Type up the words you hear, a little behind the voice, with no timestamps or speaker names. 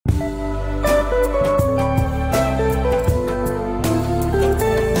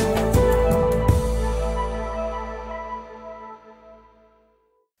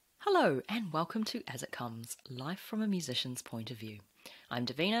Hello and welcome to As It Comes, Life from a Musician's Point of View. I'm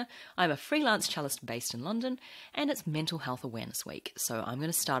Davina, I'm a freelance cellist based in London, and it's Mental Health Awareness Week, so I'm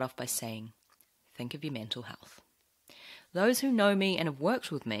going to start off by saying, think of your mental health. Those who know me and have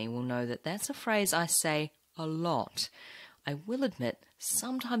worked with me will know that that's a phrase I say a lot. I will admit,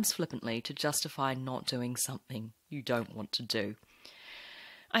 sometimes flippantly, to justify not doing something you don't want to do.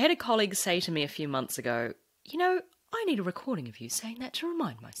 I had a colleague say to me a few months ago, I need a recording of you saying that to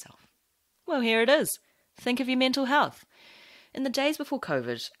remind myself. Well, here it is. Think of your mental health. In the days before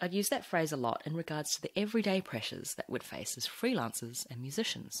COVID, I'd use that phrase a lot in regards to the everyday pressures that we'd face as freelancers and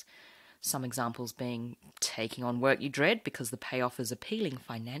musicians. Some examples being taking on work you dread because the payoff is appealing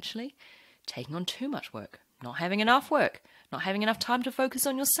financially, taking on too much work, not having enough work, not having enough time to focus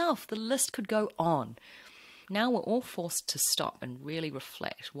on yourself. The list could go on. Now we're all forced to stop and really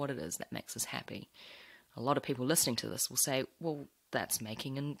reflect what it is that makes us happy. A lot of people listening to this will say, well, that's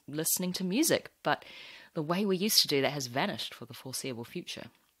making and listening to music, but the way we used to do that has vanished for the foreseeable future.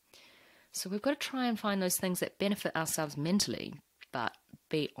 So we've got to try and find those things that benefit ourselves mentally, but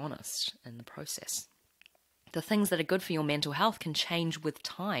be honest in the process. The things that are good for your mental health can change with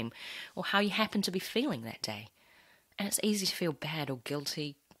time or how you happen to be feeling that day. And it's easy to feel bad or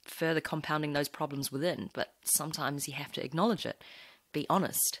guilty, further compounding those problems within, but sometimes you have to acknowledge it, be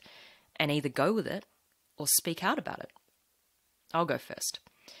honest, and either go with it or speak out about it. I'll go first.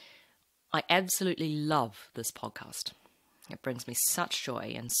 I absolutely love this podcast. It brings me such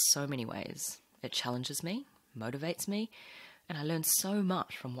joy in so many ways. It challenges me, motivates me, and I learn so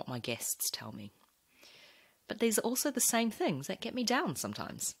much from what my guests tell me. But these are also the same things that get me down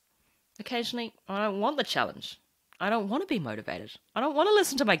sometimes. Occasionally, I don't want the challenge. I don't want to be motivated. I don't want to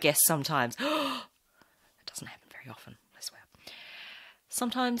listen to my guests sometimes. It doesn't happen very often, I swear.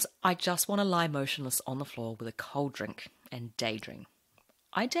 Sometimes I just want to lie motionless on the floor with a cold drink and daydream.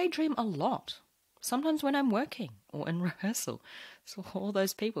 I daydream a lot. Sometimes when I'm working or in rehearsal. So all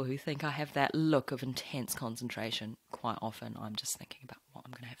those people who think I have that look of intense concentration, quite often I'm just thinking about what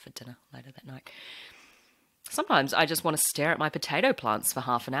I'm going to have for dinner later that night. Sometimes I just want to stare at my potato plants for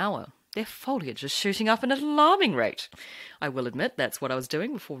half an hour. Their foliage is shooting up at an alarming rate. I will admit that's what I was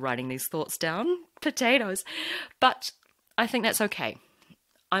doing before writing these thoughts down. Potatoes. But I think that's okay.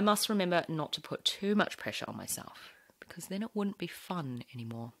 I must remember not to put too much pressure on myself, because then it wouldn't be fun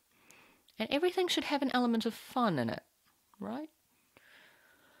anymore. And everything should have an element of fun in it, right?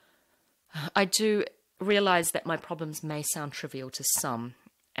 I do realise that my problems may sound trivial to some,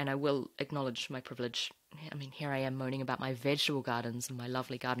 and I will acknowledge my privilege. I mean, here I am moaning about my vegetable gardens and my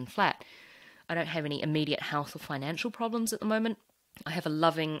lovely garden flat. I don't have any immediate health or financial problems at the moment. I have a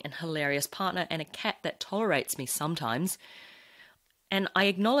loving and hilarious partner and a cat that tolerates me sometimes. And I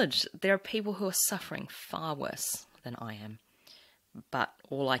acknowledge there are people who are suffering far worse than I am. But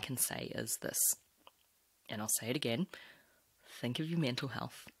all I can say is this, and I'll say it again, think of your mental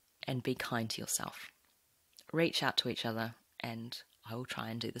health and be kind to yourself. Reach out to each other, and I will try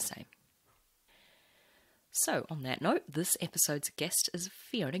and do the same. So, on that note, this episode's guest is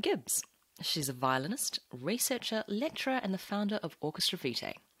Fiona Gibbs. She's a violinist, researcher, lecturer, and the founder of Orchestra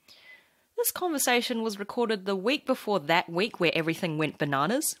Vitae. This conversation was recorded the week before that week where everything went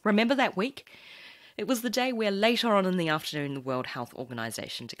bananas. Remember that week? It was the day where later on in the afternoon the World Health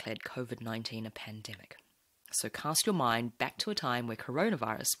Organization declared COVID-19 a pandemic. So cast your mind back to a time where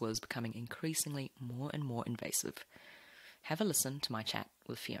coronavirus was becoming increasingly more and more invasive. Have a listen to my chat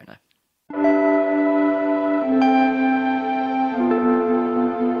with Fiona.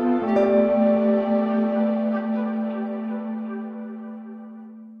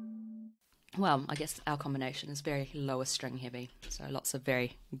 Well, I guess our combination is very lower string heavy, so lots of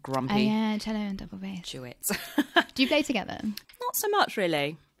very grumpy cello and double bass duets. Do you play together? Not so much,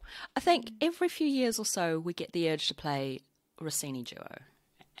 really. I think every few years or so we get the urge to play Rossini duo,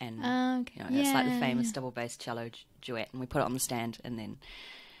 and it's like the famous double bass cello duet, and we put it on the stand, and then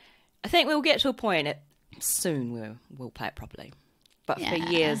I think we'll get to a point soon we'll play it properly. But for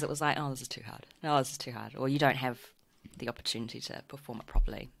years it was like, oh, this is too hard. No, this is too hard, or you don't have the opportunity to perform it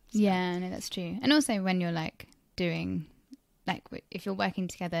properly. So. Yeah, no, that's true. And also when you're like doing, like if you're working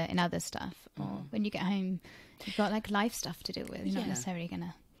together in other stuff, or when you get home, you've got like life stuff to deal with. You're not necessarily going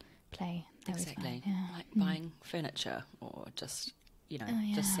to play. Exactly. Yeah. Like buying furniture or just,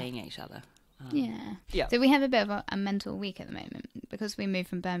 just seeing each other. Yeah. So we have a bit of a mental week at the moment because we moved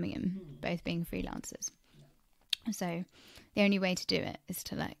from Birmingham, both being freelancers. So the only way to do it is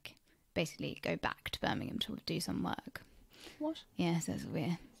to like basically go back to Birmingham to do some work. What? Yeah, so it's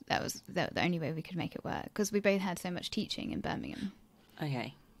weird. That was the only way we could make it work because we both had so much teaching in Birmingham.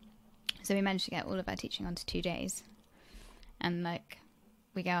 Okay. So we managed to get all of our teaching onto 2 days. And like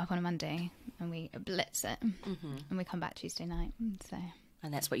we go up on a Monday and we blitz it, and we come back Tuesday night. So.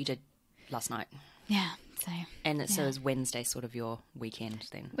 And that's what you did last night. Yeah. So. And so is Wednesday sort of your weekend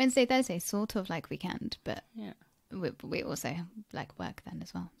then? Wednesday, Thursday, sort of like weekend, but yeah. We also like work then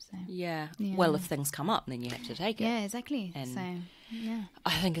as well. So yeah. Well, if things come up, then you have to take it. Yeah, exactly. And so yeah,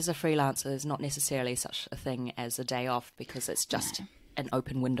 I think as a freelancer, there's not necessarily such a thing as a day off because it's just an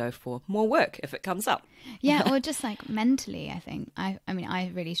open window for more work if it comes up. Yeah, or just like mentally, I think. I mean, I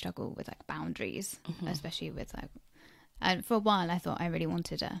really struggle with like boundaries, especially with like. And for a while, I thought I really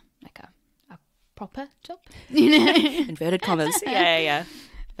wanted a proper job, Inverted commas. Yeah.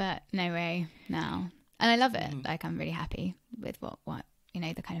 But no way now. And I love it. Like, I'm really happy with what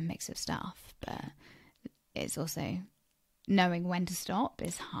the kind of mix of stuff. But it's also knowing when to stop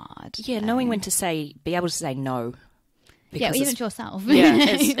is hard. Yeah, knowing when to be able to say no. Yeah, even to yourself. Yeah,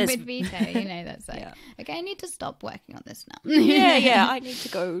 with Vitae, that's like, okay, I need to stop working on this now. yeah, I need to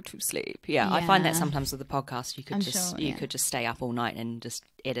go to sleep. Yeah, Yeah. I find that sometimes with the podcast, you could I'm could just stay up all night and just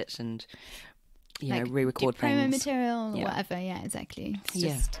edit and like, re-record do promo things. material or whatever. Yeah, exactly. It's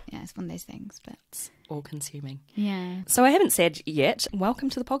just it's one of those things, but it's all consuming. Yeah. So I haven't said yet, welcome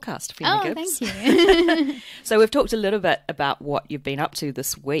to the podcast, Fiona Gibbs. Thank you. So we've talked a little bit about what you've been up to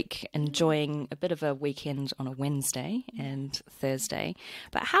this week, enjoying a bit of a weekend on a Wednesday and Thursday.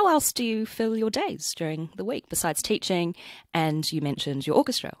 But how else do you fill your days during the week besides teaching? And you mentioned your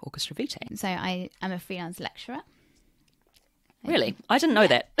Orchestra Vitae. So I am a freelance lecturer. Really? I didn't know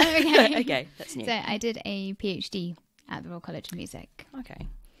that. Okay. Okay, that's new. So I did a PhD at the Royal College of Music. Okay.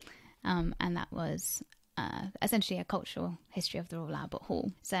 And that was essentially a cultural history of the Royal Albert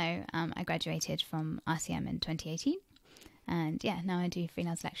Hall. So I graduated from RCM in 2018. And now I do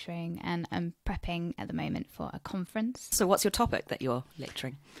freelance lecturing, and I'm prepping at the moment for a conference. So what's your topic that you're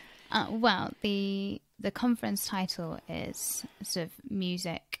lecturing? Well, the conference title is sort of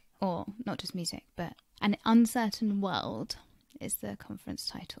music, or not just music, but An Uncertain World is the conference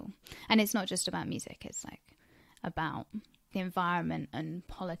title. And it's not just about music, it's like about the environment and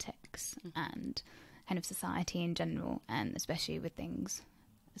politics and kind of society in general, and especially with things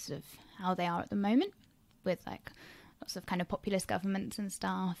sort of how they are at the moment with like lots of kind of populist governments and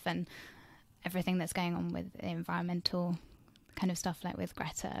stuff, and everything that's going on with the environmental kind of stuff, like with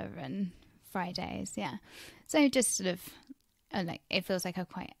Greta and Fridays. So just sort of like it feels like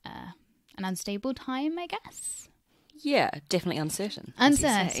quite an unstable time, I guess. Yeah, definitely uncertain.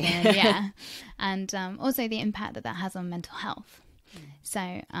 Yeah. And also the impact that has on mental health. So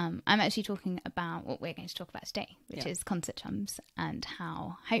I'm actually talking about what we're going to talk about today, which is concert chums, and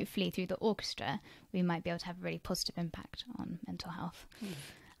how hopefully through the orchestra we might be able to have a really positive impact on mental health.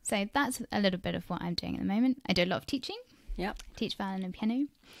 So that's a little bit of what I'm doing at the moment. I do a lot of teaching. Yep. Teach violin and piano.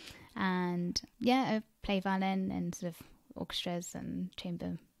 And I play violin in sort of orchestras and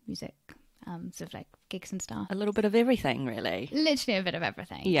chamber music, sort of like gigs and stuff. A little bit of everything, really. Literally a bit of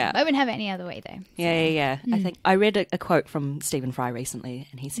everything. Yeah. I wouldn't have it any other way, though. Yeah. I think I read a quote from Stephen Fry recently,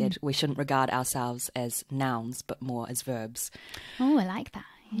 and he said we shouldn't regard ourselves as nouns, but more as verbs. Oh, I like that.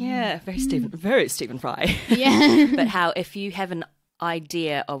 Yeah, very Stephen Fry. Yeah. But how if you have an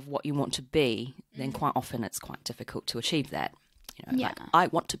idea of what you want to be, then quite often it's quite difficult to achieve that. Like, I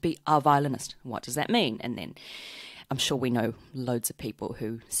want to be a violinist. What does that mean? And then I'm sure we know loads of people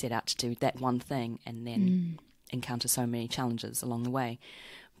who set out to do that one thing and then encounter so many challenges along the way.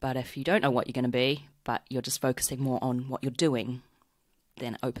 But if you don't know what you're going to be, but you're just focusing more on what you're doing,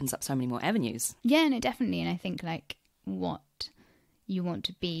 then it opens up so many more avenues. Yeah, no, definitely. And I think like what you want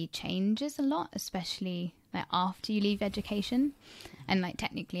to be changes a lot, especially like after you leave education. And like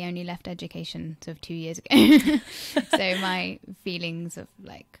technically only left education sort of 2 years ago. So my feelings of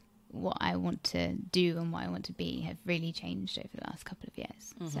like what I want to do and what I want to be have really changed over the last couple of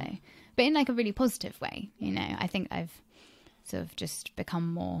years. So, but in like a really positive way, I think I've sort of just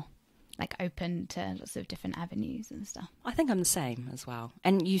become more like open to lots of different avenues and stuff. I think I'm the same as well.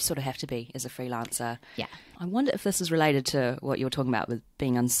 And you sort of have to be as a freelancer. Yeah. I wonder if this is related to what you were talking about with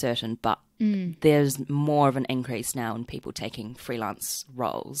being uncertain, but there's more of an increase now in people taking freelance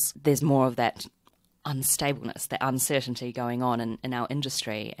roles. There's more of that unstableness, that uncertainty going on in our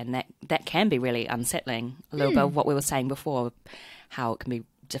industry, and that can be really unsettling. A little bit of what we were saying before, how it can be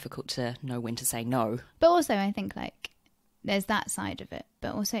difficult to know when to say no. But also I think like there's that side of it,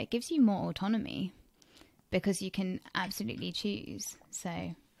 but also it gives you more autonomy because you can absolutely choose.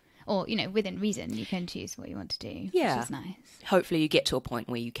 So, or within reason, you can choose what you want to do, which is nice. Hopefully you get to a point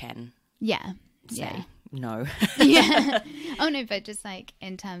where you can say no. Yeah. Oh no, but just like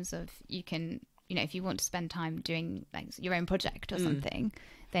in terms of you can, if you want to spend time doing like your own project or something,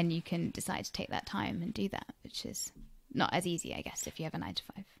 then you can decide to take that time and do that, which is not as easy, I guess, if you have a 9 to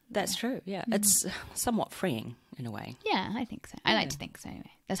 5. That's true, yeah. It's somewhat freeing in a way. Yeah, I think so. I like to think so anyway.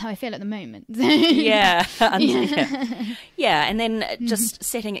 That's how I feel at the moment. Yeah. Yeah, and then just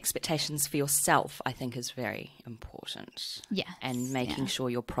setting expectations for yourself, I think, is very important. Yes. And making sure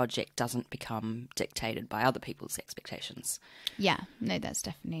your project doesn't become dictated by other people's expectations. Yeah, no, that's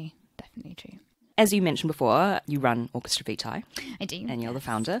definitely true. As you mentioned before, you run Orchestra Vitae. I do. And you're the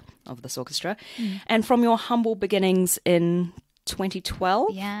founder of this orchestra. And from your humble beginnings in 2012,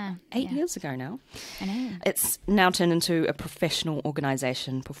 8 years ago now, I know. it's now turned into a professional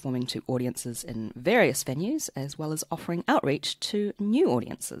organisation performing to audiences in various venues, as well as offering outreach to new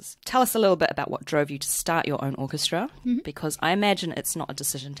audiences. Tell us a little bit about what drove you to start your own orchestra, because I imagine it's not a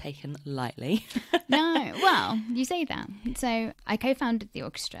decision taken lightly. No, well, you say that. So I co-founded the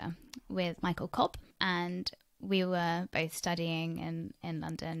orchestra with Michael Cobb, and we were both studying in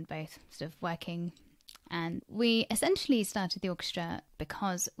London, both sort of working. And we essentially started the orchestra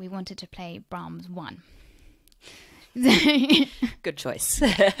because we wanted to play Brahms 1. Good choice.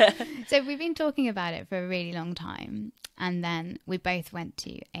 So we've been talking about it for a really long time. And then we both went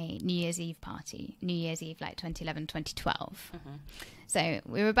to a New Year's Eve party, New Year's Eve, like 2011, 2012. So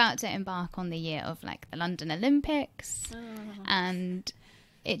we were about to embark on the year of like the London Olympics. And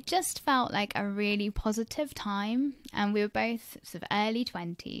it just felt like a really positive time. And we were both sort of early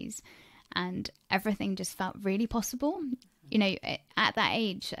 20s. And everything just felt really possible. You know, at that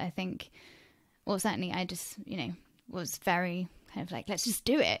age, I think, well, certainly I just, was very kind of like, let's just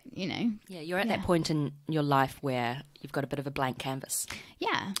do it, Yeah, you're at that point in your life where you've got a bit of a blank canvas.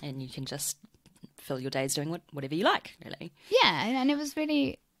 Yeah. And you can just fill your days doing whatever you like, really. Yeah, and it was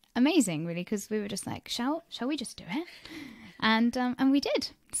really amazing, really, because we were just like, shall we just do it? And we did.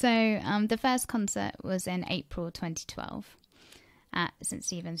 So the first concert was in April 2012. At St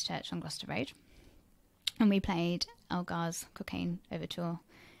Stephen's Church on Gloucester Road, and we played Elgar's Cocaine Overture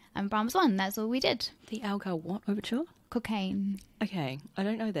and Brahms 1. That's all we did. The Elgar what overture? Cocaine. Okay, I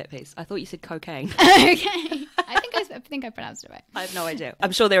don't know that piece. I thought you said cocaine. Okay, I think I pronounced it right. I have no idea.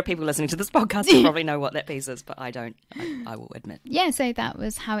 I'm sure there are people listening to this podcast who probably know what that piece is, but I don't. I will admit. Yeah, so that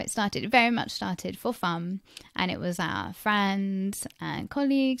was how it started. It very much started for fun, and it was our friends and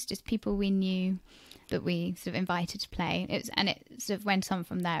colleagues, just people we knew, that we sort of invited to play. It sort of went on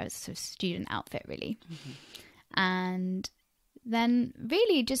from there as a sort of student outfit, really. And then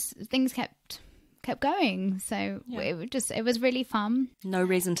really just things kept going. So it was really fun. No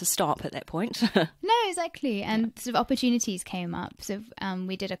reason to stop at that point. No, exactly. And sort of opportunities came up. So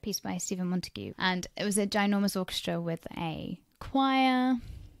we did a piece by Stephen Montague, and it was a ginormous orchestra with a choir,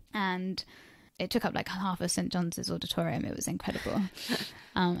 and it took up like half of St John's auditorium. It was incredible.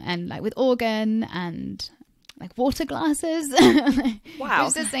 And like with organ and like water glasses. Wow. It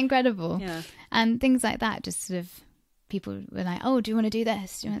was just incredible. Yeah. And things like that, just sort of people were like, oh, do you want to do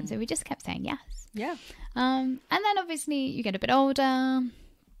this? So we just kept saying yes. Yeah. And then obviously you get a bit older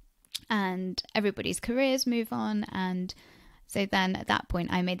and everybody's careers move on. And so then at that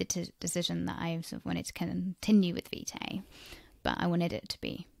point I made the decision that I sort of wanted to continue with Vitae, but I wanted it to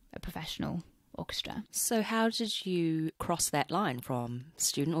be a professional orchestra. So how did you cross that line from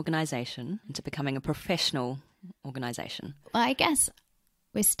student organisation into becoming a professional organisation? Well, I guess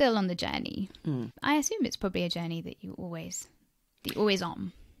we're still on the journey. I assume it's probably a journey that you're always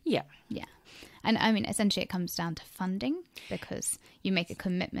on. Yeah. Yeah. And I mean, essentially it comes down to funding, because you make a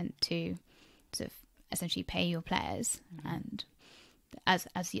commitment to sort of essentially pay your players, and as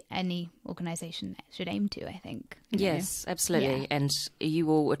any organisation should aim to, I think. Yes, absolutely. Yeah. And you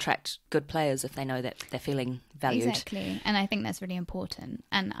will attract good players if they know that they're feeling valued. Exactly. And I think that's really important.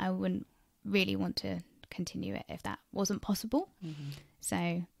 And I wouldn't really want to continue it if that wasn't possible.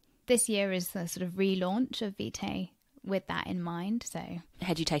 So this year is the sort of relaunch of Vitae with that in mind. So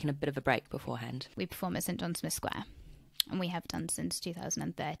had you taken a bit of a break beforehand? We perform at St John Smith Square, and we have done since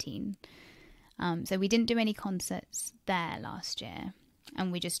 2013. So we didn't do any concerts there last year,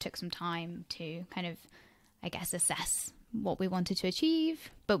 and we just took some time to kind of, I guess, assess what we wanted to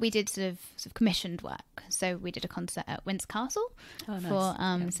achieve. But we did sort of commissioned work. So we did a concert at Windsor Castle for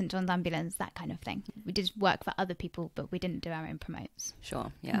St John's Ambulance, that kind of thing. We did work for other people, but we didn't do our own promotes.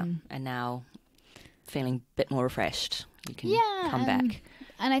 Sure, yeah. And now feeling a bit more refreshed, you can come back.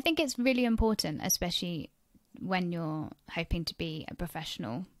 And I think it's really important, especially when you're hoping to be a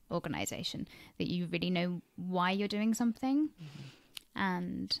professional organisation, that you really know why you're doing something.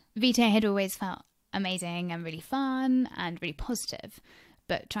 And Vitae had always felt amazing and really fun and really positive,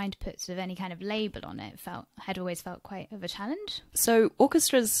 but trying to put sort of any kind of label on it had always felt quite of a challenge. So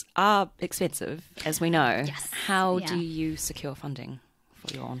orchestras are expensive, as we know. Yes. How do you secure funding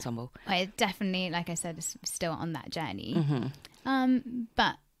for your ensemble? I definitely, like I said, is still on that journey.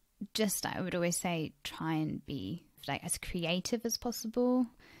 But just, I would always say, try and be like as creative as possible,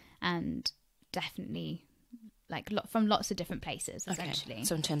 and definitely from lots of different places, essentially. Okay.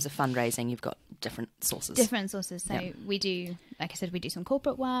 So in terms of fundraising, you've got different sources. So we do, like I said, we do some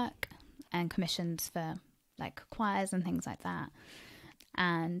corporate work and commissions for like choirs and things like that.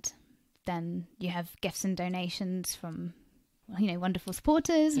 And then you have gifts and donations from, wonderful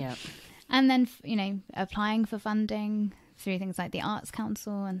supporters. Yeah. And then, applying for funding through things like the Arts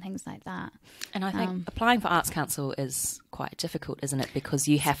Council and things like that. And I think applying for Arts Council is quite difficult, isn't it? Because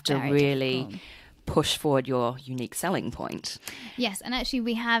you have to really push forward your unique selling point. Yes, and actually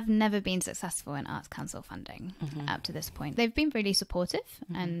we have never been successful in Arts Council funding up to this point. They've been really supportive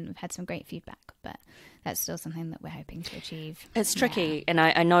and we've had some great feedback, but that's still something that we're hoping to achieve. It's tricky, and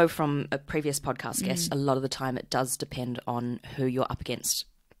I know from a previous podcast guest, a lot of the time it does depend on who you're up against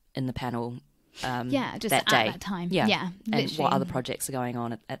in the panel just that day. At that time. Yeah, and literally. what other projects are going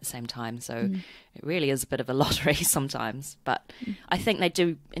on at the same time. So it really is a bit of a lottery sometimes, but I think they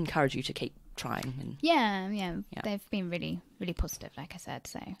do encourage you to keep trying. And yeah, they've been really, really positive, like I said,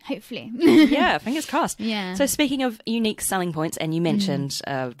 so hopefully. Yeah, fingers crossed. Yeah. So speaking of unique selling points, and you mentioned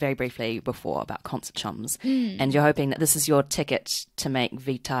very briefly before about concert chums, and you're hoping that this is your ticket to make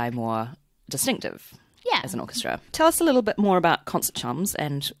Vitae more distinctive as an orchestra. Tell us a little bit more about concert chums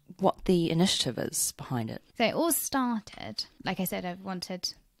and what the initiative is behind it. So it all started, like I said, I've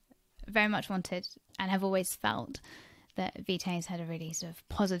very much wanted and have always felt that Vitae has had a really sort of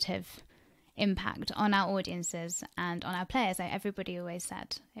positive impact on our audiences and on our players. Like everybody always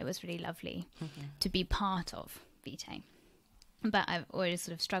said it was really lovely to be part of Vitae, but I've always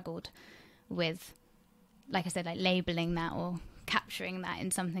sort of struggled with, like I said, like labeling that or capturing that in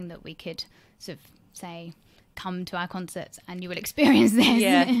something that we could sort of say, come to our concerts and you will experience this.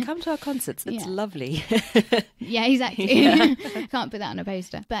 Yeah, come to our concerts, it's lovely. Yeah, exactly. Can't put that on a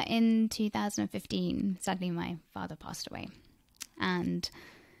poster. But in 2015, sadly my father passed away, and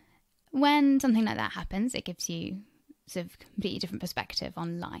when something like that happens, it gives you sort of completely different perspective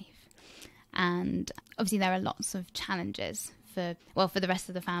on life. And obviously there are lots of challenges for the rest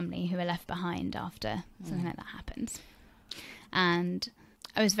of the family who are left behind after something like that happens. And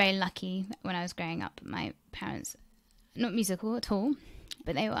I was very lucky when I was growing up. My parents, not musical at all,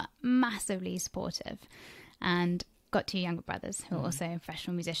 but they were massively supportive, and got two younger brothers who are also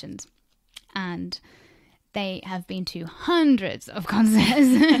professional musicians. And they have been to hundreds of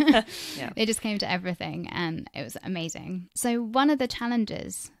concerts. They just came to everything, and it was amazing. So one of the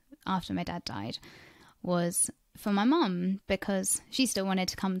challenges after my dad died was for my mum, because she still wanted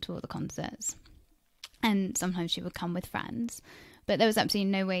to come to all the concerts, and sometimes she would come with friends, but there was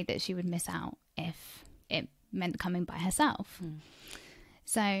absolutely no way that she would miss out if it meant coming by herself.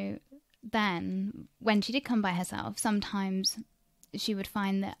 So then when she did come by herself, sometimes she would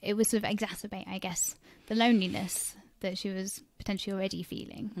find that it would sort of exacerbate, I guess, the loneliness that she was potentially already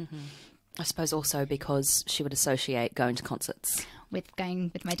feeling. I suppose also because she would associate going to concerts with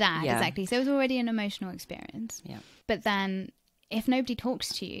going with my dad. Exactly. So it was already an emotional experience. But then if nobody talks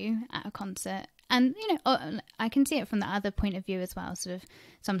to you at a concert, and I can see it from the other point of view as well, sort of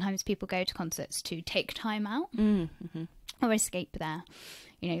sometimes people go to concerts to take time out or escape their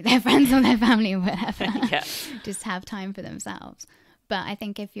friends or their family or whatever. Just have time for themselves. But I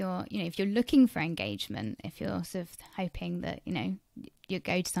think if you're looking for engagement, if you're sort of hoping that you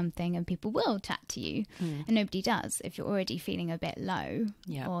go to something and people will chat to you, and nobody does, if you're already feeling a bit low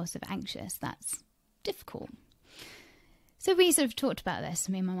or sort of anxious, that's difficult. So we sort of talked about this,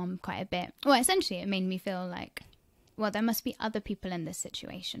 me and my mum, quite a bit. Well, essentially it made me feel like, well, there must be other people in this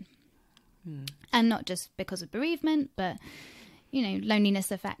situation. And not just because of bereavement, but loneliness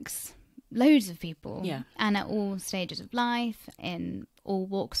affects loads of people, and at all stages of life, in all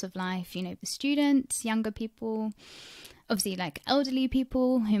walks of life, the students, younger people, obviously like elderly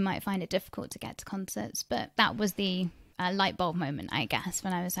people who might find it difficult to get to concerts. But that was the light bulb moment, I guess,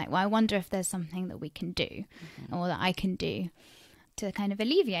 when I was like, well, I wonder if there's something that we can do or that I can do to kind of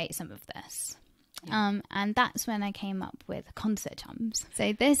alleviate some of this. And that's when I came up with Concert Chums.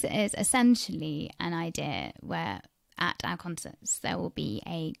 So this is essentially an idea where at our concerts there will be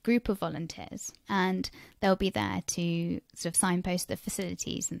a group of volunteers, and they'll be there to sort of signpost the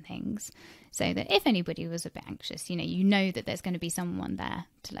facilities and things, so that if anybody was a bit anxious, that there's going to be someone there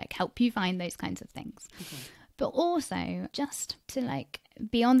to like help you find those kinds of things. But also just to like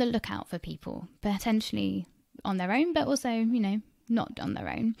be on the lookout for people potentially on their own, but also not on their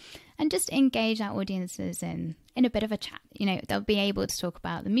own, and just engage our audiences in a bit of a chat. They'll be able to talk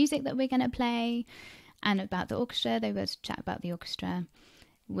about the music that we're going to play and about the orchestra. They will chat about the orchestra,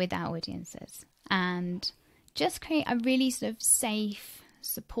 with our audiences and just create a really sort of safe,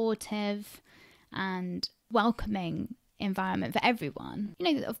 supportive and welcoming environment for everyone.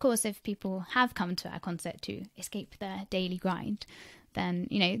 You know, of course, if people have come to our concert to escape their daily grind, then,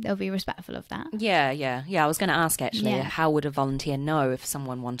 you know, they'll be respectful of that. Yeah. I was going to ask, actually, how would a volunteer know if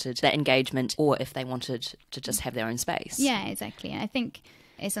someone wanted that engagement or if they wanted to just have their own space? Yeah, exactly. And I think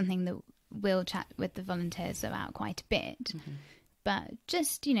it's something that we'll chat with the volunteers about quite a bit. Mm-hmm. But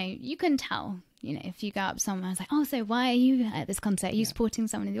just, you know, you can tell, you know, if you go up somewhere and it's like, oh, so why are you at this concert? Are you supporting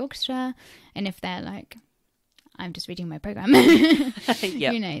someone in the orchestra? And if they're like, I'm just reading my program,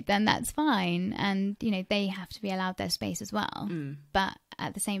 you know, then that's fine. And, you know, they have to be allowed their space as well. But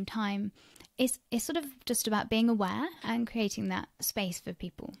at the same time, it's sort of just about being aware and creating that space for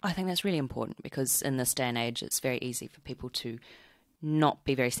people. I think that's really important because in this day and age, it's very easy for people to not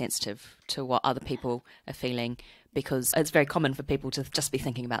be very sensitive to what other people are feeling, because it's very common for people to just be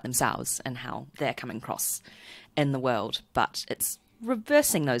thinking about themselves and how they're coming across in the world. But it's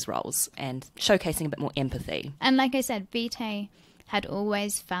reversing those roles and showcasing a bit more empathy. And like I said, Vitae had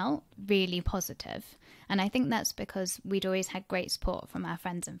always felt really positive. And I think that's because we'd always had great support from our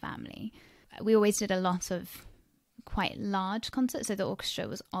friends and family. We always did a lot of quite large concerts. So the orchestra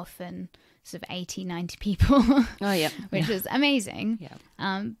was often sort of 80, 90 people. Oh, yeah. Which was amazing.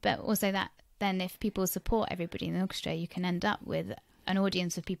 Yeah. But also that then if people support everybody in the orchestra, you can end up with an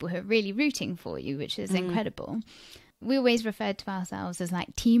audience of people who are really rooting for you, which is incredible. We always referred to ourselves as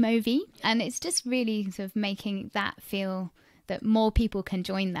like Team OV, and it's just really sort of making that feel that more people can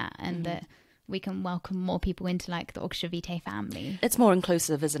join that and that we can welcome more people into like the Orchestra Vitae family. It's more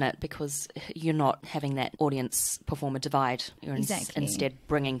inclusive, isn't it? Because you're not having that audience performer divide. You're instead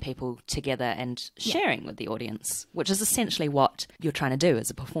bringing people together and sharing with the audience, which is essentially what you're trying to do as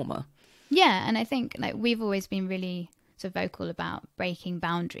a performer. Yeah, and I think like we've always been really so vocal about breaking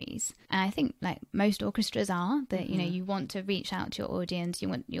boundaries, and I think like most orchestras are that you know, you want to reach out to your audience, you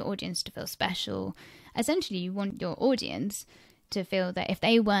want your audience to feel special. Essentially you want your audience to feel that if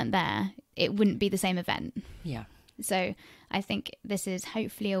they weren't there it wouldn't be the same event. So I think this is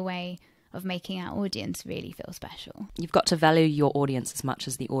hopefully a way of making our audience really feel special. You've got to value your audience as much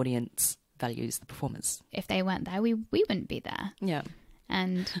as the audience values the performers. If they weren't there, we wouldn't be there.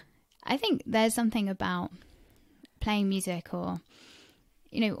 And I think there's something about playing music, or,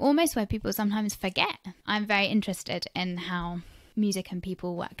 you know, almost where people sometimes forget. I'm very interested in how music and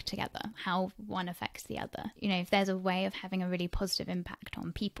people work together, how one affects the other. You know, if there's a way of having a really positive impact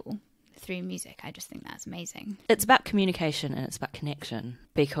on people through music, I just think that's amazing. It's about communication and it's about connection,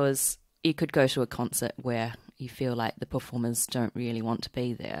 because you could go to a concert where you feel like the performers don't really want to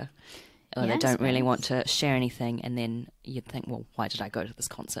be there, or they don't really want to share anything, and then you'd think, well, why did I go to this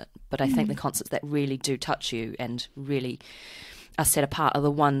concert? But I think the concerts that really do touch you and really are set apart are the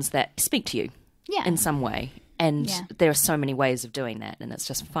ones that speak to you in some way. And there are so many ways of doing that, and it's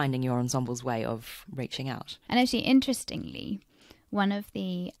just finding your ensemble's way of reaching out. And actually, interestingly, one of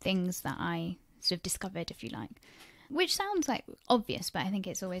the things that I sort of discovered, if you like, which sounds like obvious, but I think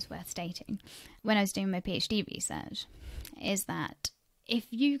it's always worth stating, when I was doing my PhD research, is that if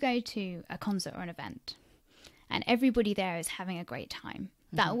you go to a concert or an event and everybody there is having a great time,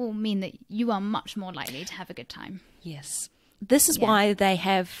 that will mean that you are much more likely to have a good time. Yes. This is why they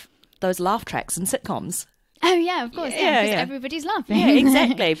have those laugh tracks in sitcoms. Oh, yeah, of course. Yeah, because everybody's laughing. Yeah,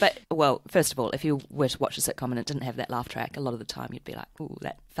 exactly. But, well, first of all, if you were to watch a sitcom and it didn't have that laugh track, a lot of the time you'd be like, ooh,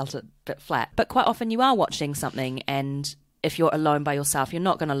 that felt a bit flat. But quite often you are watching something, and if you're alone by yourself, you're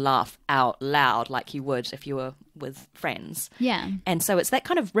not going to laugh out loud like you would if you were with friends. Yeah. And so it's that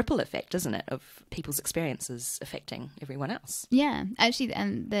kind of ripple effect, isn't it, of people's experiences affecting everyone else. Yeah. Actually,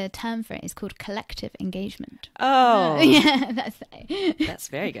 and the term for it is called collective engagement. Oh. Yeah, that's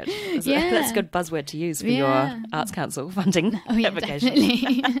very good. That's a good buzzword to use for your Arts Council funding application.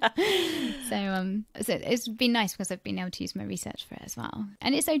 Definitely. So it's been nice because I've been able to use my research for it as well.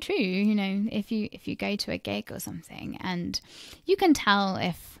 And it's so true, you know, if you go to a gig or something and you can tell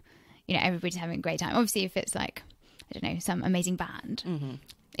if, you know, everybody's having a great time. Obviously, if it's like, I don't know, some amazing band,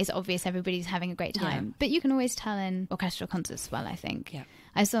 it's obvious everybody's having a great time. Yeah. But you can always tell in orchestral concerts as well, I think. Yeah.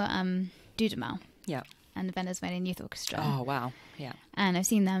 I saw Dudamel. Yeah. And the Venezuelan Youth Orchestra. Oh, wow. Yeah. And I've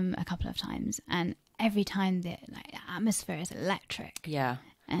seen them a couple of times. And every time the atmosphere is electric. Yeah.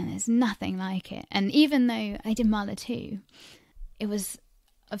 And there's nothing like it. And even though I did Mahler too, it was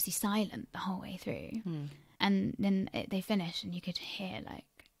obviously silent the whole way through. And then they finished and you could hear like,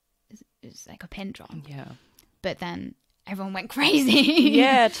 it's like a pin drop. Yeah. But then everyone went crazy.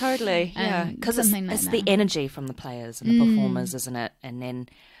 Yeah, totally. Yeah. Because it's the energy from the players and the performers, isn't it? And then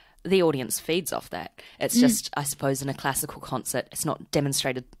the audience feeds off that. It's just, I suppose, in a classical concert, it's not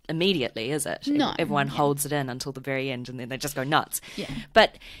demonstrated immediately, is it? No. Everyone holds it in until the very end and then they just go nuts. Yeah.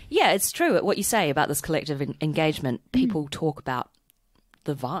 But yeah, it's true what you say about this collective engagement. People talk about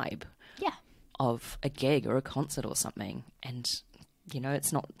the vibe of a gig or a concert or something. And, you know,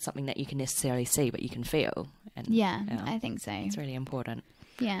 it's not something that you can necessarily see, but you can feel. And, I think so. It's really important.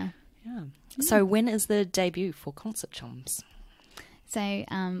 Yeah. Yeah. So when is the debut for Concert Chums? So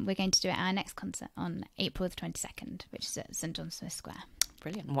we're going to do our next concert on April the 22nd, which is at St John Smith Square.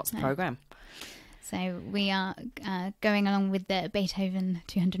 Brilliant. And what's the programme? So we are going along with the Beethoven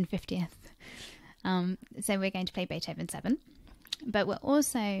 250th. So we're going to play Beethoven 7. But we're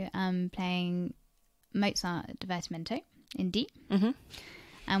also playing Mozart Divertimento in D. Mm-hmm.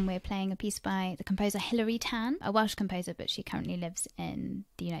 And we're playing a piece by the composer Hilary Tan, a Welsh composer, but she currently lives in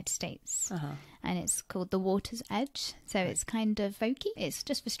the United States. And it's called The Water's Edge. So it's kind of folky. It's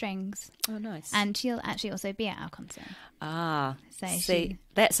just for strings. Oh, nice. And she'll actually also be at our concert. Ah, so see,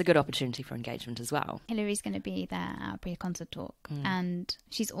 that's a good opportunity for engagement as well. Hilary's going to be there at our pre-concert talk. And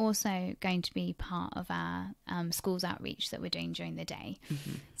she's also going to be part of our schools outreach that we're doing during the day.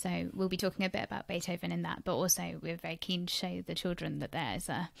 So we'll be talking a bit about Beethoven in that, but also we're very keen to show the children that there's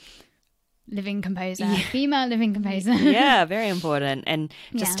a living composer, female living composer. Yeah, very important. And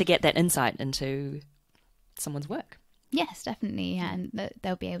just to get that insight into someone's work. Yes, definitely. And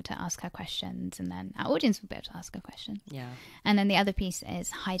they'll be able to ask her questions, and then our audience will be able to ask her question. Yeah. And then the other piece is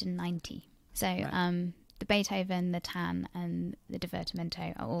Haydn 90. So the Beethoven, the Tan, and the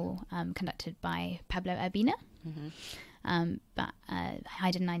Divertimento are all conducted by Pablo Urbina. But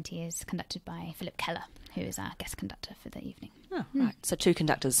Haydn 90 is conducted by Philip Keller, who is our guest conductor for the evening. Oh, right. So 2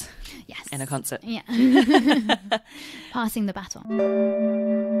 conductors in a concert. Yeah. Passing the baton.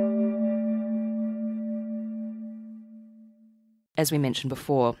 As we mentioned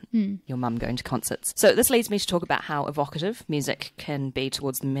before, your mum going to concerts. So this leads me to talk about how evocative music can be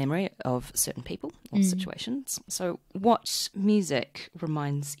towards the memory of certain people or situations. So what music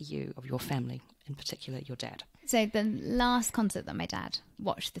reminds you of your family, in particular your dad? So the last concert that my dad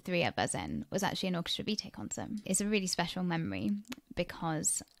watched the 3 of us in was actually an Orchestra Vitae concert. It's a really special memory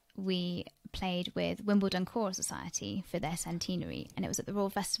because we played with Wimbledon Choral Society for their centenary, and it was at the Royal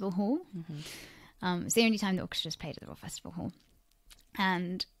Festival Hall. It's the only time the orchestra's played at the Royal Festival Hall.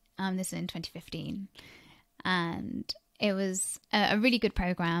 And this is in 2015. And it was a really good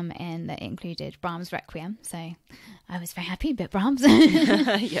programme in that it included Brahms' Requiem. So I was very happy, but Brahms.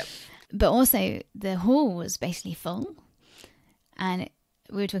 Yep. But also the hall was basically full. And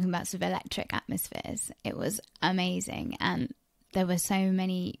we were talking about sort of electric atmospheres. It was amazing. And there were so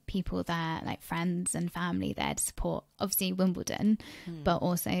many people there, like friends and family there to support, obviously, Wimbledon, but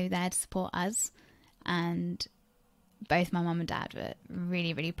also there to support us. And both my mum and dad were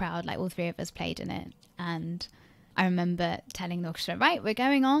really, really proud. Like all 3 of us played in it. And I remember telling the orchestra, right, we're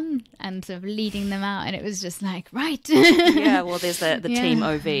going on, and sort of leading them out. And it was just like, right. Yeah, well, there's the Team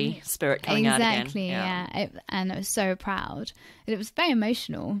OV spirit coming out again. Exactly, yeah. And I was so proud. It was very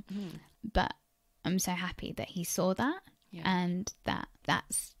emotional, but I'm so happy that he saw that. Yeah. And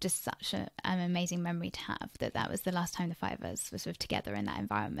that's just such an amazing memory to have, that was the last time the 5 of us were sort of together in that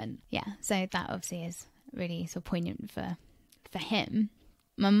environment. Yeah, so that obviously is really sort of poignant for him.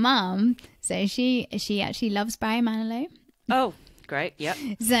 My mum, so she actually loves Barry Manilow. Oh, great, yep.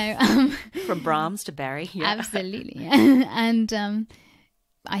 So from Brahms to Barry, yeah. Absolutely, yeah. And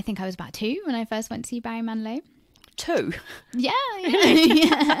I think I was about 2 when I first went to see Barry Manilow. 2? Yeah.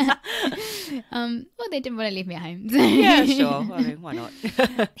 Well, they didn't want to leave me at home. Yeah, sure. I mean, why not?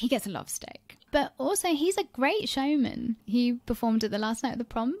 He gets a lot of steak. But also, he's a great showman. He performed at the last night of the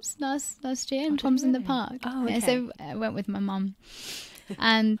Proms last year in Proms in the Park. Oh, okay. Yeah, so I went with my mum.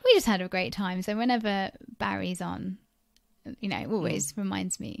 And we just had a great time. So whenever Barry's on, it always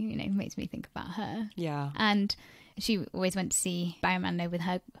reminds me, makes me think about her. Yeah. And she always went to see Barry Manilow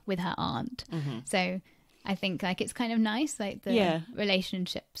with her aunt. So I think it's kind of nice, like the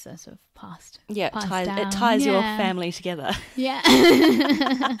relationships are sort of passed. Yeah, it ties your family together. Yeah.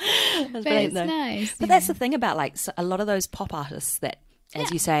 That's but it's nice. But that's the thing about a lot of those pop artists that,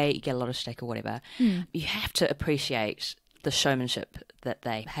 as you say, you get a lot of steak or whatever, you have to appreciate the showmanship that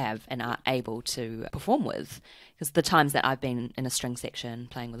they have and are able to perform with. Because the times that I've been in a string section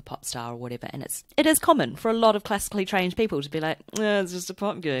playing with a pop star or whatever, and it is common for a lot of classically trained people to be like, it's just a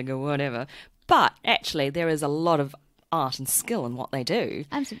pop gig or whatever. But actually, there is a lot of art and skill in what they do.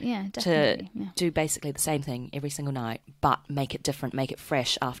 Absolutely, yeah, definitely. To do basically the same thing every single night, but make it different, make it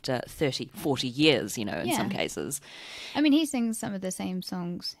fresh after 30, 40 years, you know, in some cases. I mean, he sings some of the same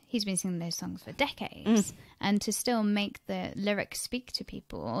songs. He's been singing those songs for decades. And to still make the lyrics speak to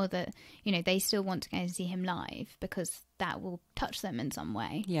people, or that, you know, they still want to go and see him live because that will touch them in some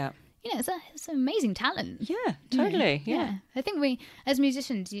way. Yeah. You know, it's an amazing talent. Yeah, totally. Yeah. I think we, as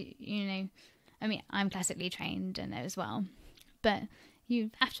musicians, you know, I mean, I'm classically trained in it as well, but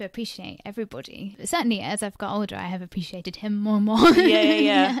you have to appreciate everybody. But certainly, as I've got older, I have appreciated him more and more.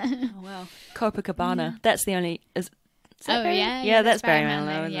 Yeah. Oh, wow. Copacabana. That's the only... Is that Barry? Yeah, that's Barry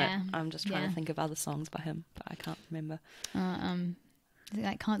Manilow, isn't it? I'm just trying to think of other songs by him, but I can't remember. Is it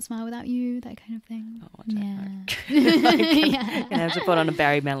like Can't Smile Without You, that kind of thing? Oh, I don't know. I'm gonna have to put on a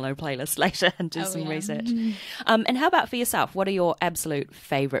Barry Manilow playlist later and do some research. And how about for yourself? What are your absolute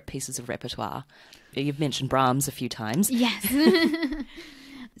favourite pieces of repertoire? You've mentioned Brahms a few times. Yes. It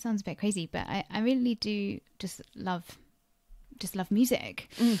sounds a bit crazy, but I really do just love music.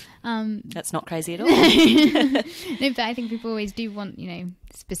 That's not crazy at all. No, but I think people always do want, you know,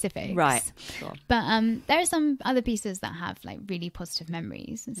 specifics. Right. Sure. But there are some other pieces that have like really positive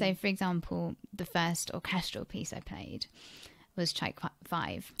memories. So, for example, the first orchestral piece I played was Tchaikovsky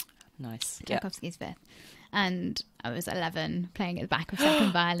 5. Nice. Tchaikovsky's Fifth. And I was 11, playing at the back of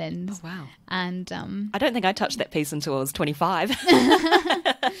second violins. Oh, wow. And I don't think I touched that piece until I was 25.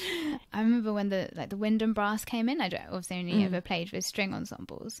 I remember when the wind and brass came in. I obviously only ever played with string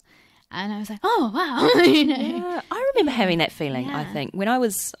ensembles. And I was like, oh, wow. You know? Yeah, I remember having that feeling, I think, when I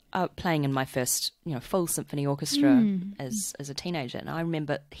was playing in my first, you know, full symphony orchestra as a teenager. And I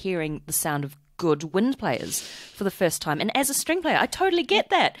remember hearing the sound of good wind players for the first time. And as a string player, I totally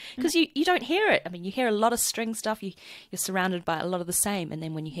get that, because you don't hear it. I mean, you hear a lot of string stuff. You're surrounded by a lot of the same. And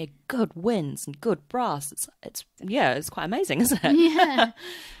then when you hear good winds and good brass, it's quite amazing, isn't it? Yeah,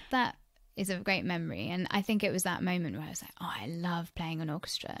 that is a great memory. And I think it was that moment where I was like, oh, I love playing an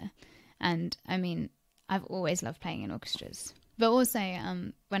orchestra. And I mean, I've always loved playing in orchestras. But also,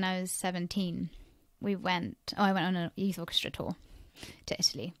 when I was 17, I went on a youth orchestra tour to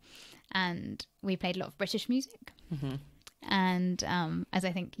Italy. And we played a lot of British music. And as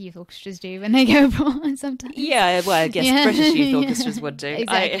I think youth orchestras do when they go abroad sometimes. Yeah, well, I guess British youth orchestras would do.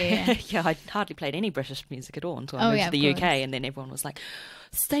 Exactly. I hardly played any British music at all until I moved to the UK, and then everyone was like,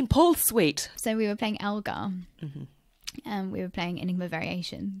 St. Paul's Suite. So we were playing Elgar, and we were playing Enigma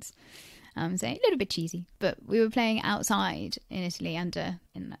Variations. So a little bit cheesy, but we were playing outside in Italy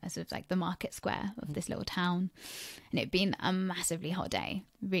in a sort of like the market square of this little town, and it'd been a massively hot day,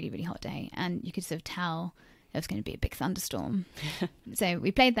 really, really hot day, and you could sort of tell there was going to be a big thunderstorm. So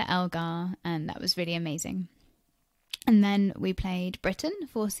we played the Elgar, and that was really amazing. And then we played Britain,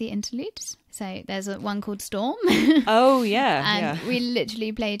 4C interludes. So there's one called Storm. Oh, yeah. And we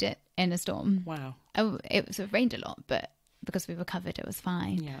literally played it in a storm. Wow. Oh, it sort of rained a lot, but because we were covered, it was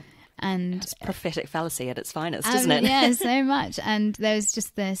fine. Yeah. And it's prophetic fallacy at its finest, isn't it? Yeah, so much. And there was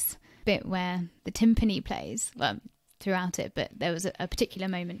just this bit where the timpani plays, well, throughout it, but there was a particular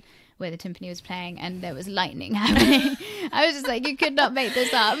moment where the timpani was playing and there was lightning happening. I was just like, you could not make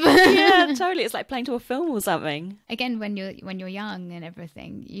this up. Yeah, totally. It's like playing to a film or something. Again, when you're young and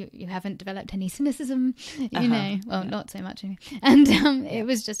everything, you haven't developed any cynicism, you know. Well, not so much. And it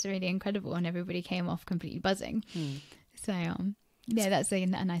was just really incredible, and everybody came off completely buzzing. So yeah, that's a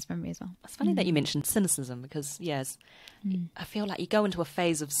nice memory as well. It's funny that you mentioned cynicism, because yes, I feel like you go into a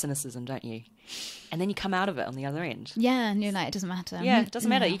phase of cynicism, don't you? And then you come out of it on the other end. Yeah, and you're like, it doesn't matter. Yeah, it doesn't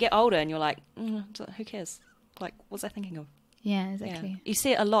matter. You get older and you're like, who cares? Like, what's I thinking of? Yeah, exactly. Yeah. You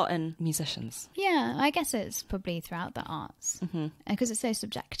see it a lot in musicians. Yeah, I guess it's probably throughout the arts, because it's so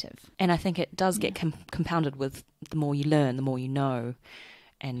subjective. And I think it does get compounded with the more you learn, the more you know,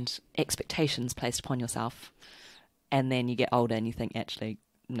 and expectations placed upon yourself. And then you get older and you think, actually,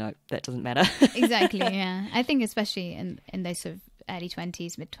 no, that doesn't matter. Exactly, yeah. I think especially in those sort of early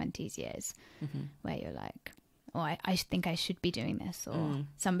 20s, mid-20s years, where you're like, oh, I think I should be doing this, or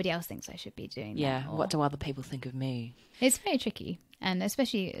somebody else thinks I should be doing that. Yeah, what do other people think of me? It's very tricky. And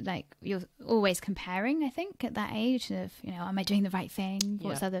especially, like, you're always comparing, I think, at that age of, you know, am I doing the right thing?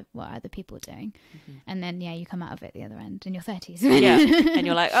 What are other people doing? And then, you come out of it at the other end in your 30s. Yeah, and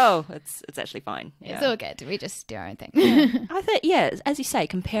you're like, oh, it's actually fine. Yeah. It's all good. We just do our own thing. I think, as you say,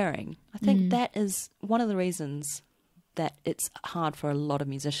 comparing. I think that is one of the reasons that it's hard for a lot of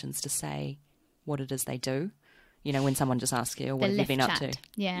musicians to say what it is they do. You know, when someone just asks you, what have you been up to?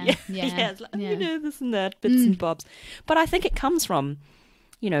 Yeah. It's like, you know, this and that, bits and bobs. But I think it comes from,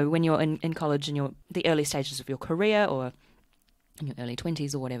 you know, when you're in college and the early stages of your career, or in your early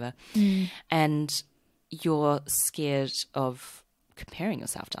 20s or whatever. And you're scared of comparing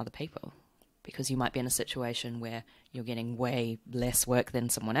yourself to other people, because you might be in a situation where you're getting way less work than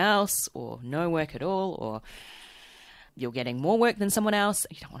someone else, or no work at all, or you're getting more work than someone else.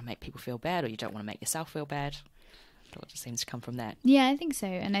 You don't want to make people feel bad, or you don't want to make yourself feel bad. It all just seems to come from that. Yeah, I think so.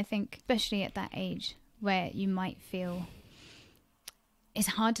 And I think especially at that age where you might feel it's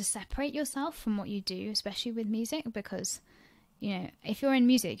hard to separate yourself from what you do, especially with music, because, you know, if you're in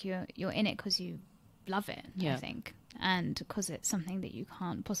music, you're in it because you love it, I think, and because it's something that you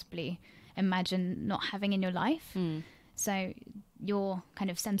can't possibly imagine not having in your life. So your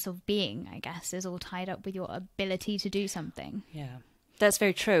kind of sense of being, I guess, is all tied up with your ability to do something. Yeah. That's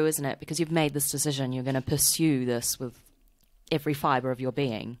very true, isn't it? Because you've made this decision, you're going to pursue this with every fibre of your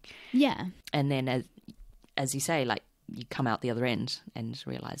being. Yeah. And then, as you say, like, you come out the other end and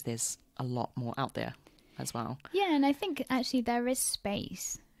realise there's a lot more out there as well. Yeah, and I think actually there is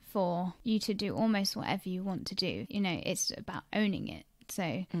space for you to do almost whatever you want to do. You know, it's about owning it.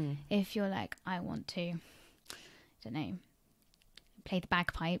 So if you're like, I want to, I don't know, play the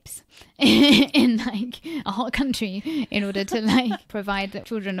bagpipes in like a hot country in order to like provide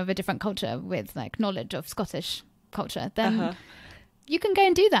children of a different culture with like knowledge of Scottish culture, then you can go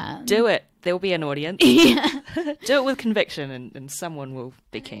and do that. Do it. There'll be an audience. Yeah. Do it with conviction, and someone will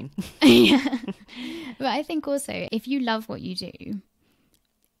be keen. Yeah. But I think also, if you love what you do,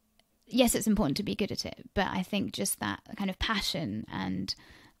 yes, it's important to be good at it, but I think just that kind of passion and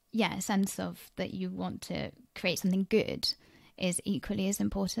sense of that you want to create something good is equally as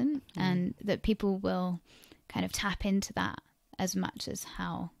important, and that people will kind of tap into that as much as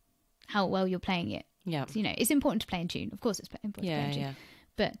how well you're playing it. Yeah. So, you know, it's important to play in tune. Of course, it's important to play in tune.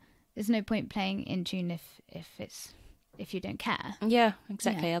 But there's no point playing in tune if you don't care. Yeah,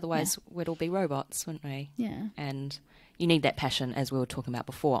 exactly. Yeah. Otherwise, we'd all be robots, wouldn't we? Yeah. And you need that passion, as we were talking about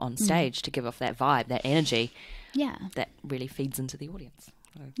before, on stage to give off that vibe, that energy. Yeah. That really feeds into the audience.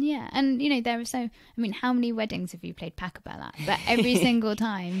 So. Yeah, and you know, there are how many weddings have you played Pachelbel at? But every single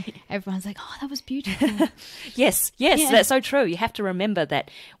time, everyone's like, oh, that was beautiful. Yes, that's so true. You have to remember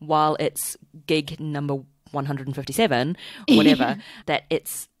that while it's gig number 157 or whatever, that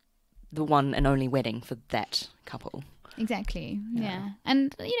it's the one and only wedding for that couple. Exactly, yeah.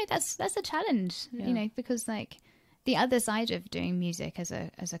 And, you know, that's a challenge, you know, because like the other side of doing music as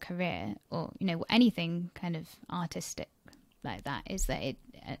a career, or, you know, anything kind of artistic like that, is that it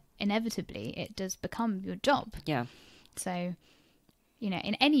inevitably it does become your job. Yeah. So, you know,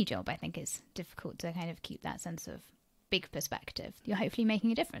 in any job, I think it's difficult to kind of keep that sense of big perspective. You're hopefully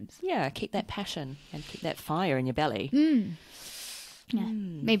making a difference. Yeah, keep that passion and keep that fire in your belly. Yeah,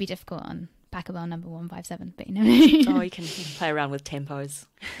 maybe difficult on Pachelbel number 157, but you know. Oh, you can play around with tempos,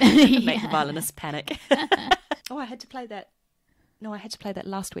 make the violinist panic. Oh, I had to play that. No, I had to play that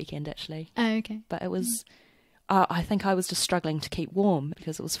last weekend actually. Oh, okay. But it was. I think I was just struggling to keep warm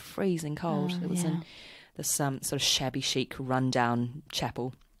because it was freezing cold. It was in this sort of shabby chic rundown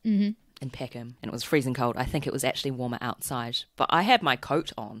chapel in Peckham, and it was freezing cold. I think it was actually warmer outside, but I had my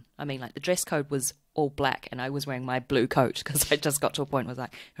coat on. I mean, like, the dress code was all black and I was wearing my blue coat because I just got to a point where I was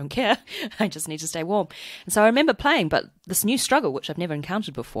like, I don't care, I just need to stay warm. And so I remember playing, but this new struggle, which I've never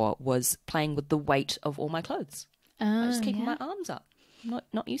encountered before, was playing with the weight of all my clothes. I just keeping my arms up. I'm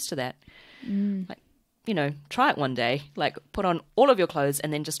not used to that. Like, you know, try it one day, like put on all of your clothes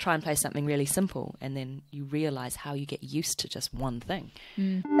and then just try and play something really simple, and then you realise how you get used to just one thing.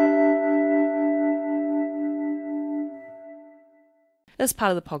 This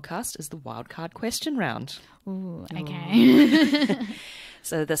part of the podcast is the wildcard question round. Ooh, okay.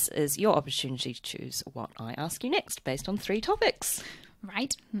 So this is your opportunity to choose what I ask you next based on 3 topics.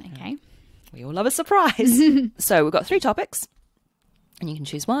 Right, okay. We all love a surprise. So we've got 3 topics and you can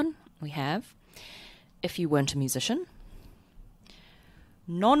choose one. We have: if you weren't a musician,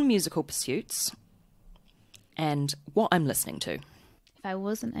 non-musical pursuits, and what I'm listening to. If I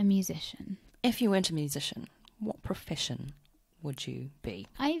wasn't a musician. If you weren't a musician, what profession would you be?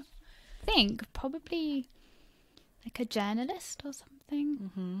 I think probably like a journalist or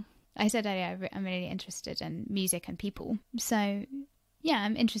something. I said earlier I'm really interested in music and people. So, yeah,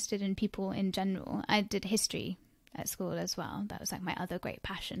 I'm interested in people in general. I did history at school as well. That was like my other great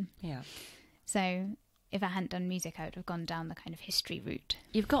passion. Yeah. So if I hadn't done music, I would have gone down the kind of history route.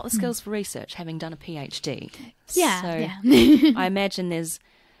 You've got the skills for research, having done a PhD. Yeah, so I imagine there's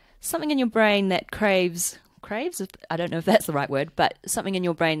something in your brain that craves, I don't know if that's the right word, but something in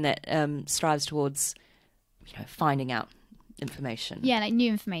your brain that strives towards, you know, finding out information. Yeah, like new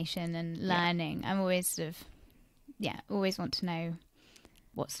information and learning. I'm always sort of, always want to know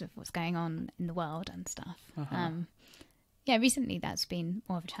what's going on in the world and stuff. Recently that's been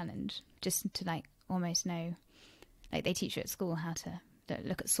more of a challenge, just to like almost know, like they teach you at school how to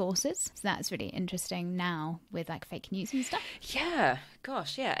look at sources. So that's really interesting now with like fake news and stuff. Yeah,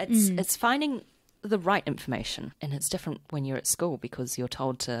 gosh, yeah. It's finding the right information, and it's different when you're at school because you're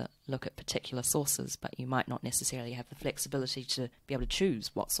told to look at particular sources, but you might not necessarily have the flexibility to be able to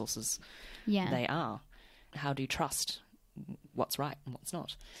choose what sources they are. How do you trust what's right and what's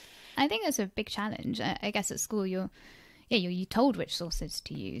not? I think that's a big challenge. I guess at school you're told which sources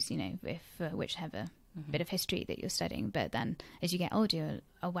to use, for whichever bit of history that you're studying, but then as you get older you're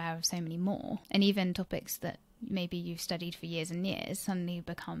aware of so many more, and even topics that maybe you've studied for years and years suddenly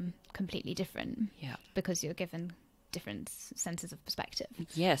become completely different because you're given different senses of perspective.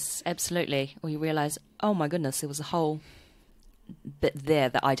 Yes, absolutely. Or you realise, oh my goodness, there was a whole bit there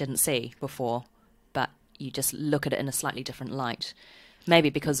that I didn't see before, but you just look at it in a slightly different light.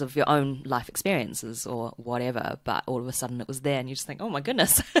 Maybe because of your own life experiences or whatever, but all of a sudden it was there and you just think, oh my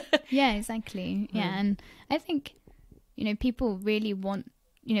goodness. Yeah, exactly. Yeah, and I think, people really want,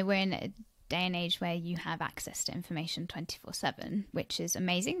 we're in a day and age where you have access to information 24/7, which is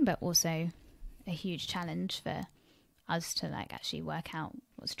amazing, but also a huge challenge for us to like actually work out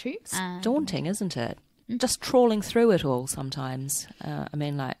what's true. It's daunting, isn't it? Just trawling through it all sometimes. I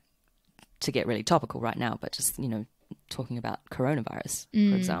mean, like, to get really topical right now, but just, talking about coronavirus,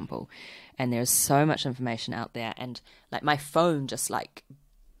 for example, and there's so much information out there, and like my phone just like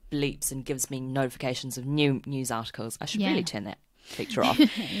bleeps and gives me notifications of new news articles. I should really turn that feature off.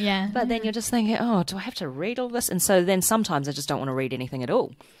 But then you're just thinking, oh, do I have to read all this? And so then sometimes I just don't want to read anything at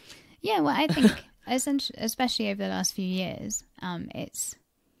all. Yeah, well, I think especially over the last few years, it's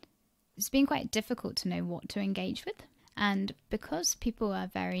been quite difficult to know what to engage with, and because people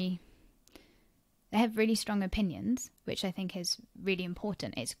are they have really strong opinions, which I think is really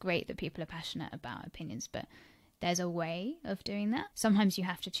important. It's great that people are passionate about opinions, but there's a way of doing that. Sometimes you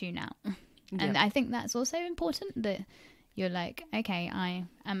have to tune out. And I think that's also important, that you're like, okay, I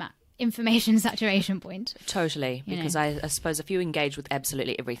am at information saturation point. Totally, because I suppose if you engage with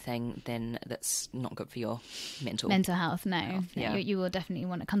absolutely everything, then that's not good for your mental health. No, you will definitely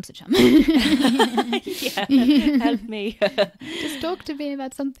want a concert chum. Help me. Just talk to me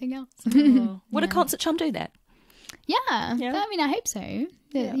about something else. Would a concert chum do that? Yeah. I mean, I hope so.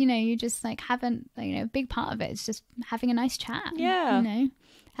 That, you just like haven't, a big part of it is just having a nice chat. Yeah.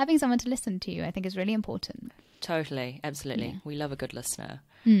 Having someone to listen to you, I think, is really important. Totally, absolutely. We love a good listener.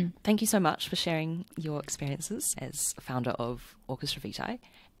 Thank you so much for sharing your experiences as founder of Orchestra Vitae.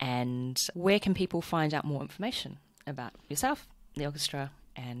 And where can people find out more information about yourself, the orchestra,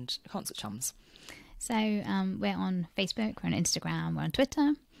 and Concert Chums? So we're on Facebook, we're on Instagram, we're on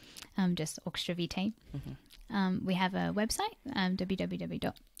Twitter, just Orchestra Vitae. We have a website,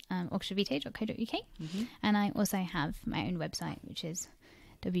 www.orchestravitae.co.uk. And I also have my own website, which is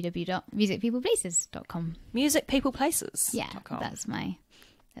www.musicpeopleplaces.com. Musicpeopleplaces.com. Yeah,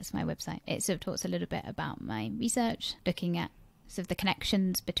 that's my website. It sort of talks a little bit about my research, looking at sort of the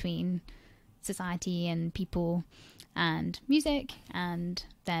connections between society and people and music, and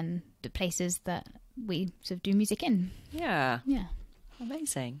then the places that we sort of do music in. Yeah. Yeah.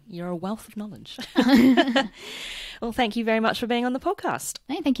 Amazing. You're a wealth of knowledge. Well, thank you very much for being on the podcast.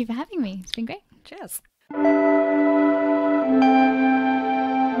 No, thank you for having me. It's been great. Cheers.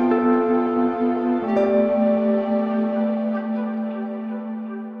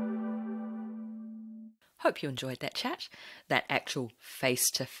 Hope you enjoyed that chat, that actual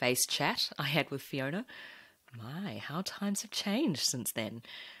face-to-face chat I had with Fiona. My, how times have changed since then.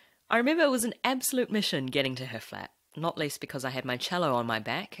 I remember it was an absolute mission getting to her flat, not least because I had my cello on my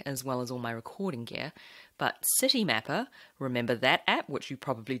back, as well as all my recording gear. But Citymapper, remember that app, which you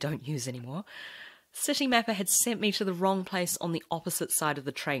probably don't use anymore? Citymapper had sent me to the wrong place on the opposite side of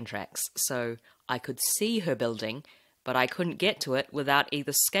the train tracks, so I could see her building, but I couldn't get to it without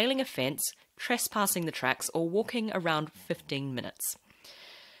either scaling a fence, trespassing the tracks, or walking around 15 minutes.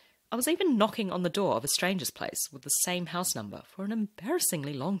 I was even knocking on the door of a stranger's place with the same house number for an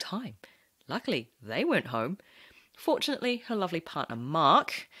embarrassingly long time. Luckily, they weren't home. Fortunately, her lovely partner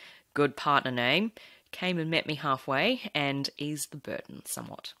Mark, good partner name, came and met me halfway and eased the burden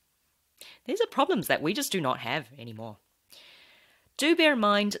somewhat. These are problems that we just do not have anymore. Do bear in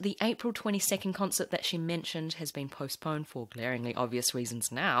mind the April 22nd concert that she mentioned has been postponed for glaringly obvious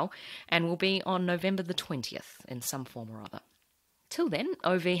reasons now, and will be on November the 20th in some form or other. Till then,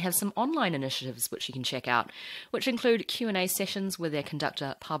 OV has some online initiatives which you can check out, which include Q&A sessions with their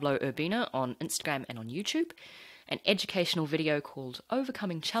conductor Pablo Urbina on Instagram and on YouTube, an educational video called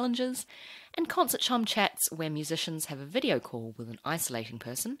Overcoming Challenges, and concert chum chats where musicians have a video call with an isolating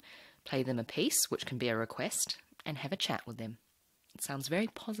person, play them a piece, which can be a request, and have a chat with them. It sounds very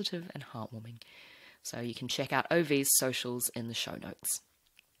positive and heartwarming. So you can check out OV's socials in the show notes.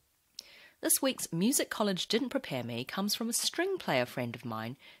 This week's Music College Didn't Prepare Me comes from a string player friend of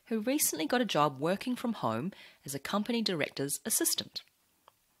mine who recently got a job working from home as a company director's assistant.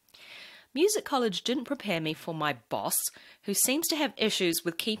 Music College didn't prepare me for my boss, who seems to have issues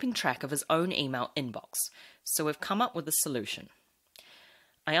with keeping track of his own email inbox, so we've come up with a solution.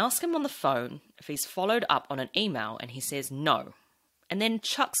 I ask him on the phone if he's followed up on an email and he says no, and then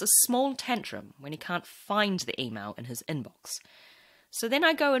chucks a small tantrum when he can't find the email in his inbox. So then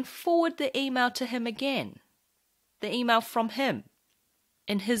I go and forward the email to him again. The email from him.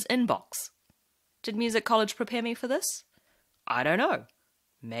 In his inbox. Did Music College prepare me for this? I don't know.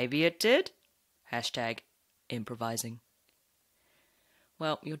 Maybe it did. #improvising.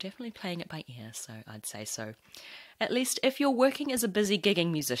 Well, you're definitely playing it by ear, so I'd say so. At least if you're working as a busy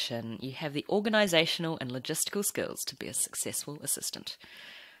gigging musician, you have the organisational and logistical skills to be a successful assistant.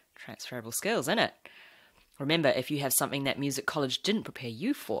 Transferable skills, innit? Remember, if you have something that Music College didn't prepare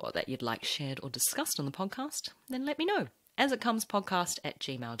you for that you'd like shared or discussed on the podcast, then let me know.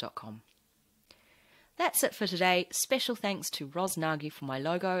 asitcomespodcast@gmail.com. That's it for today. Special thanks to Ros Nagy for my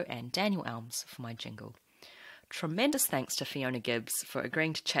logo and Daniel Elms for my jingle. Tremendous thanks to Fiona Gibbs for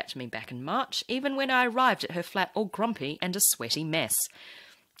agreeing to chat to me back in March, even when I arrived at her flat all grumpy and a sweaty mess.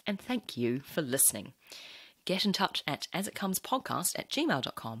 And thank you for listening. Get in touch at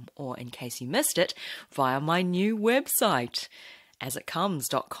asitcomespodcast@gmail.com, or in case you missed it, via my new website,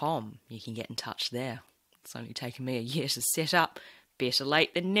 asitcomes.com. You can get in touch there. It's only taken me a year to set up. Better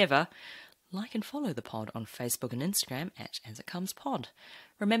late than never. Like and follow the pod on Facebook and Instagram at asitcomespod.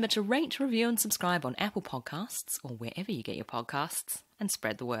 Remember to rate, review and subscribe on Apple Podcasts or wherever you get your podcasts, and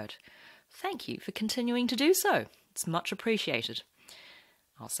spread the word. Thank you for continuing to do so. It's much appreciated.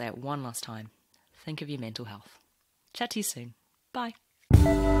 I'll say it one last time. Think of your mental health. Chat to you soon. Bye.